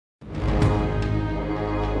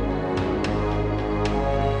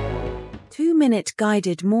2-minute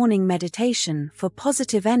guided morning meditation for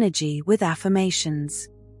positive energy with affirmations.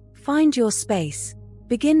 Find your space.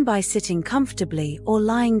 Begin by sitting comfortably or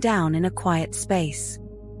lying down in a quiet space.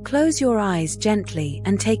 Close your eyes gently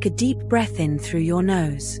and take a deep breath in through your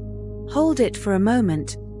nose. Hold it for a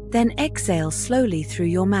moment, then exhale slowly through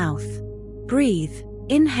your mouth. Breathe.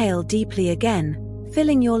 Inhale deeply again,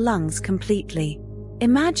 filling your lungs completely.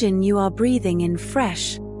 Imagine you are breathing in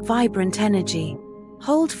fresh, vibrant energy.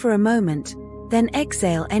 Hold for a moment, then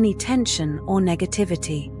exhale any tension or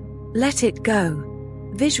negativity. Let it go.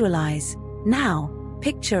 Visualize. Now,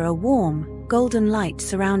 picture a warm, golden light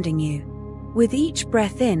surrounding you. With each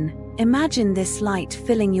breath in, imagine this light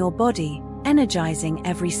filling your body, energizing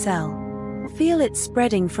every cell. Feel it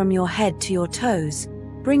spreading from your head to your toes,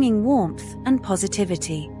 bringing warmth and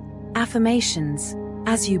positivity. Affirmations.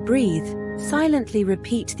 As you breathe, silently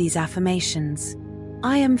repeat these affirmations.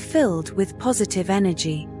 I am filled with positive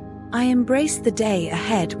energy. I embrace the day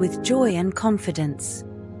ahead with joy and confidence.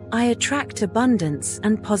 I attract abundance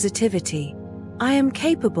and positivity. I am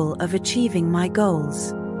capable of achieving my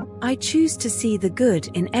goals. I choose to see the good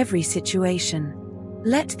in every situation.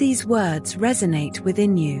 Let these words resonate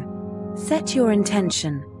within you. Set your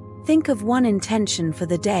intention. Think of one intention for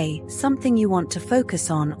the day, something you want to focus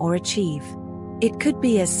on or achieve. It could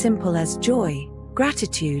be as simple as joy,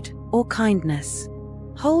 gratitude, or kindness.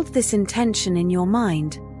 Hold this intention in your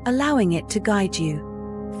mind, allowing it to guide you.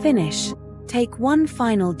 Finish. Take one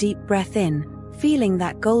final deep breath in, feeling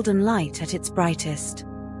that golden light at its brightest.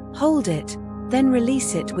 Hold it, then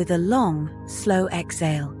release it with a long, slow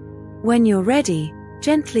exhale. When you're ready,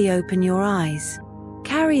 gently open your eyes.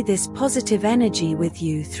 Carry this positive energy with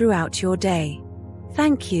you throughout your day.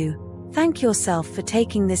 Thank you. Thank yourself for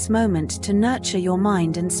taking this moment to nurture your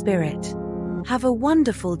mind and spirit. Have a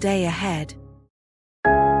wonderful day ahead.